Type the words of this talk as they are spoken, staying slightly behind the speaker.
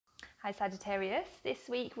Hi Sagittarius, this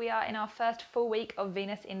week we are in our first full week of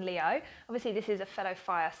Venus in Leo. Obviously this is a fellow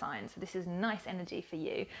fire sign, so this is nice energy for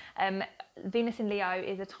you. Venus in Leo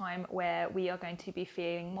is a time where we are going to be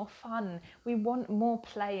feeling more fun. We want more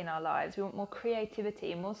play in our lives, we want more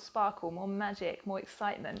creativity, more sparkle, more magic, more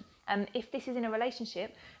excitement. And if this is in a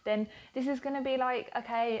relationship, then this is going to be like,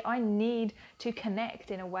 okay, I need to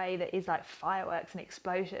connect in a way that is like fireworks and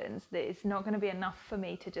explosions. That it's not going to be enough for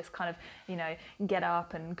me to just kind of, get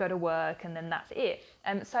up and go to work and then that's it.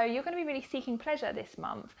 So you're going to be really seeking pleasure this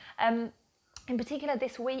month. In particular,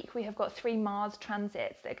 this week we have got 3 Mars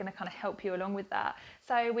transits that are going to kind of help you along with that.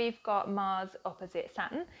 So we've got Mars opposite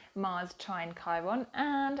Saturn, Mars trine Chiron,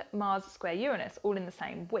 and Mars square Uranus, all in the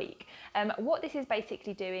same week. What this is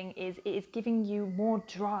basically doing is it is giving you more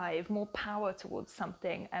drive, more power towards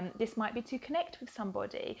something. This might be to connect with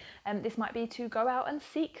somebody. This might be to go out and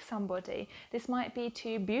seek somebody. This might be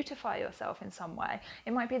to beautify yourself in some way.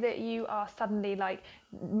 It might be that you are suddenly like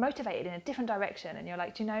motivated in a different direction and you're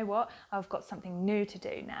like, do you know what? I've got something new to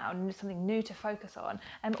do now, something new to focus on.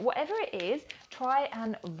 Whatever it is, try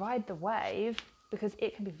and ride the wave because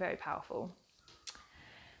it can be very powerful.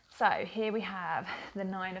 So here we have the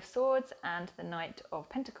 9 of Swords and the Knight of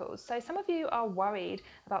Pentacles. So some of you are worried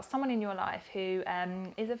about someone in your life who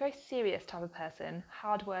is a very serious type of person,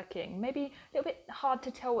 hardworking, maybe a little bit hard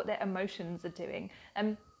to tell what their emotions are doing.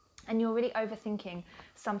 And you're really overthinking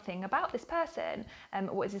something about this person.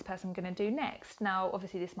 What is this person going to do next? Now,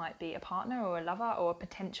 obviously, this might be a partner or a lover or a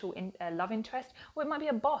potential love interest, or it might be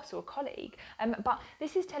a boss or a colleague. But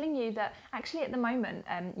this is telling you that actually at the moment,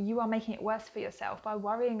 you are making it worse for yourself by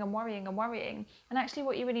worrying and worrying and worrying. And actually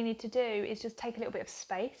what you really need to do is just take a little bit of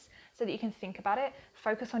space so that you can think about it,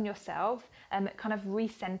 focus on yourself, kind of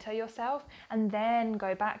recenter yourself, and then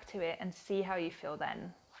go back to it and see how you feel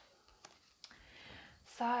then.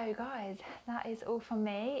 So guys, that is all from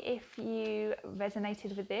me. If you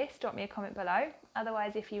resonated with this, drop me a comment below.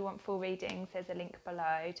 Otherwise, if you want full readings, there's a link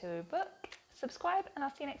below to book, subscribe, and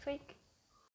I'll see you next week.